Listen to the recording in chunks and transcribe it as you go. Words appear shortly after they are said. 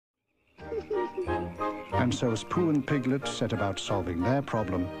And so as Pooh and Piglet set about solving their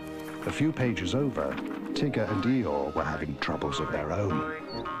problem, a few pages over, Tigger and Eeyore were having troubles of their own.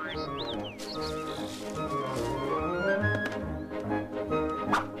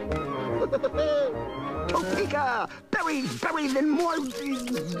 Topeka! Berries, and more.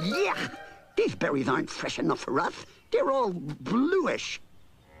 Yeah! These berries aren't fresh enough for us. They're all bluish.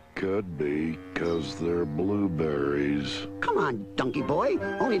 Could be, 'cause they're blueberries. Come on, donkey boy.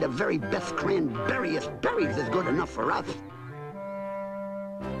 Only the very best cranberryest berries is good enough for us.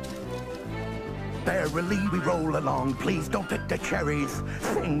 Berrily, we roll along, please don't pick the cherries.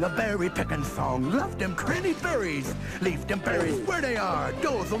 Sing a berry picking song, love them cranberries. Leave them berries where they are,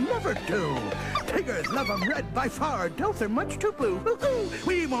 those will never do. Tiggers love them red by far, those are much too blue.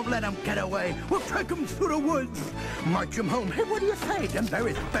 We won't let them get away, we'll track them through the woods. March them home, hey, what do you say? Them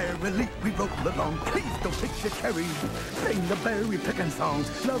berries, Berrily, we roll along, please don't pick the cherries. Sing the berry picking song,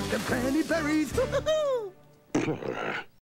 love them cranberries.